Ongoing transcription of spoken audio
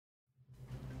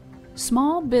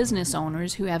Small business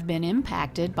owners who have been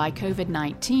impacted by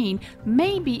COVID-19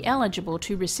 may be eligible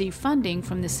to receive funding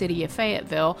from the City of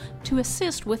Fayetteville to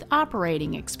assist with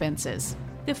operating expenses.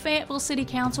 The Fayetteville City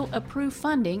Council approved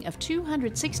funding of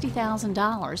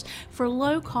 $260,000 for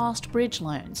low-cost bridge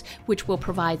loans, which will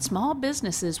provide small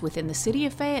businesses within the City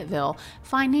of Fayetteville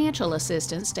financial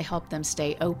assistance to help them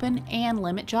stay open and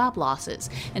limit job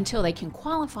losses until they can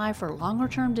qualify for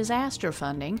longer-term disaster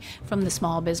funding from the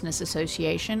Small Business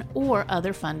Association or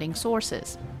other funding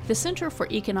sources. The Center for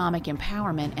Economic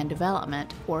Empowerment and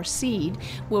Development, or SEED,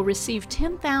 will receive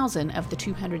 $10,000 of the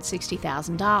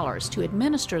 $260,000 to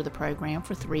administer the program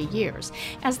for 3 years,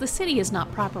 as the city is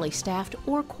not properly staffed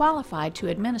or qualified to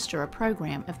administer a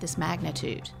program of this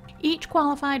magnitude. Each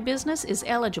qualified business is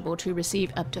eligible to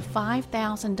receive up to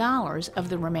 $5,000 of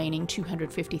the remaining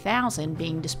 $250,000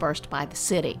 being dispersed by the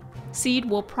city. SEED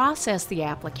will process the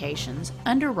applications,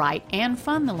 underwrite, and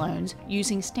fund the loans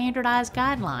using standardized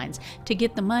guidelines to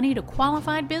get the money to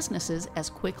qualified businesses as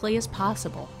quickly as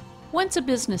possible. Once a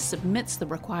business submits the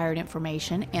required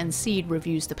information and SEED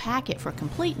reviews the packet for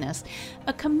completeness,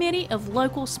 a committee of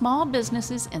local small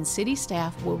businesses and city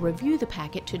staff will review the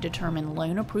packet to determine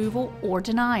loan approval or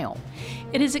denial.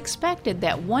 It is expected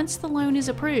that once the loan is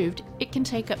approved, it can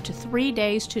take up to 3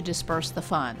 days to disperse the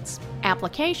funds.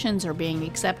 Applications are being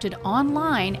accepted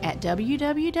online at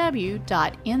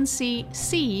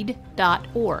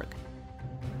www.ncseed.org.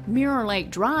 Mirror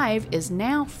Lake Drive is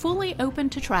now fully open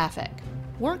to traffic.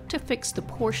 Work to fix the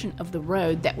portion of the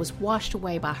road that was washed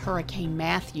away by Hurricane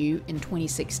Matthew in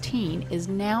 2016 is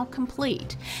now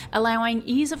complete, allowing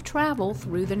ease of travel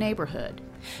through the neighborhood.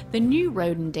 The new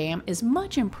road and dam is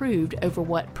much improved over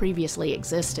what previously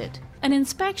existed. An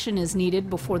inspection is needed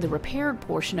before the repaired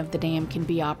portion of the dam can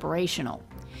be operational.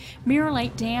 Mirror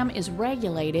Lake Dam is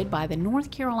regulated by the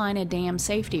North Carolina Dam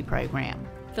Safety Program.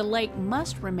 The lake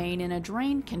must remain in a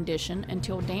drained condition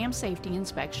until dam safety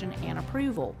inspection and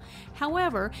approval.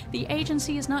 However, the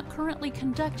agency is not currently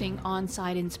conducting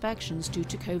on-site inspections due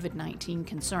to COVID-19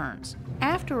 concerns.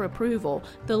 After approval,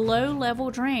 the low-level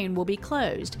drain will be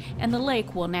closed and the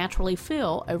lake will naturally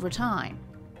fill over time.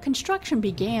 Construction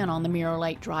began on the Mirror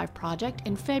Lake Drive project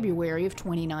in February of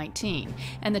 2019,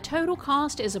 and the total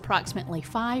cost is approximately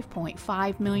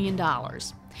 $5.5 million.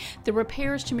 The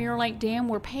repairs to Mirror Lake Dam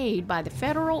were paid by the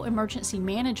Federal Emergency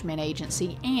Management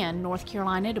Agency and North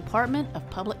Carolina Department of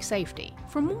Public Safety.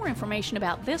 For more information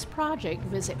about this project,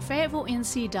 visit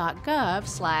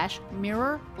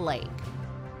fayetteville.nc.gov/Mirror Lake.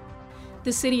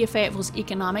 The City of Fayetteville's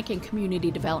Economic and Community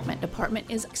Development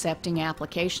Department is accepting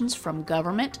applications from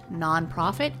government,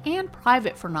 nonprofit, and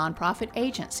private for nonprofit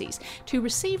agencies to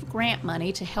receive grant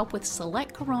money to help with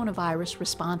select coronavirus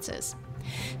responses.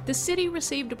 The city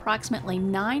received approximately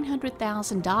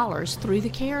 $900,000 through the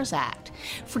CARES Act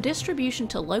for distribution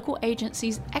to local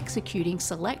agencies executing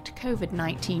select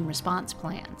COVID-19 response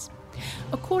plans.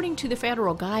 According to the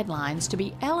federal guidelines, to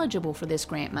be eligible for this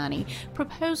grant money,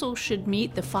 proposals should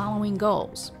meet the following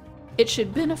goals. It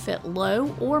should benefit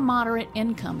low or moderate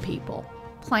income people.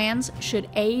 Plans should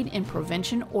aid in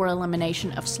prevention or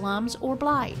elimination of slums or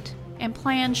blight. And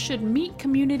plans should meet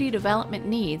community development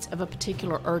needs of a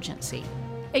particular urgency.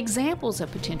 Examples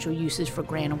of potential uses for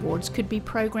grant awards could be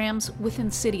programs within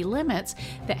city limits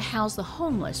that house the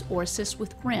homeless or assist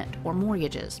with rent or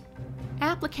mortgages.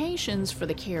 Applications for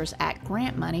the CARES Act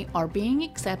grant money are being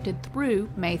accepted through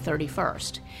May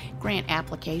 31st. Grant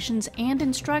applications and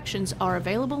instructions are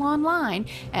available online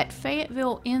at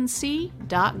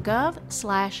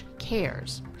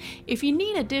fayetteville.nc.gov/cares. If you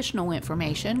need additional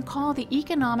information, call the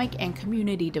Economic and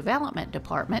Community Development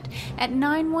Department at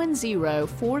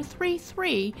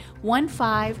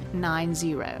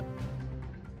 910-433-1590.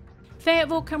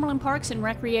 Fayetteville Cumberland Parks and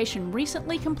Recreation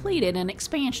recently completed an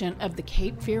expansion of the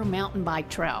Cape Fear Mountain Bike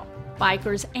Trail.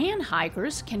 Bikers and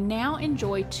hikers can now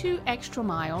enjoy 2 extra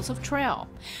miles of trail.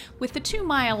 With the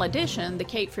 2-mile addition, the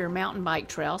Cape Fear Mountain Bike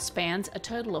Trail spans a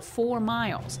total of 4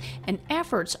 miles, and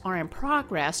efforts are in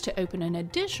progress to open an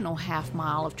additional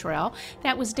half-mile of trail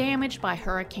that was damaged by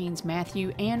Hurricanes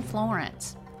Matthew and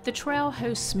Florence. The trail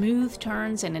hosts smooth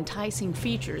turns and enticing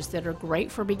features that are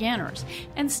great for beginners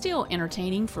and still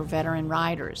entertaining for veteran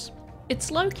riders. It's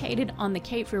located on the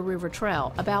Cape Fear River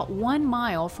Trail about 1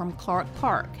 mile from Clark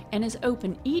Park and is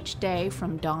open each day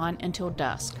from dawn until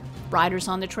dusk. Riders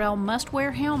on the trail must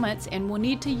wear helmets and will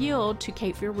need to yield to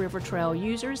Cape Fear River Trail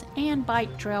users and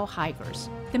bike trail hikers.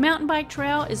 The mountain bike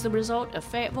trail is the result of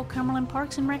Fayetteville Cumberland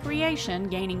Parks and Recreation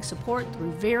gaining support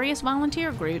through various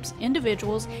volunteer groups,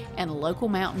 individuals, and local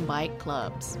mountain bike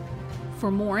clubs. For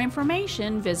more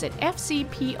information, visit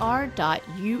fcpr.us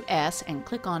and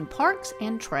click on Parks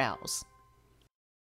and Trails.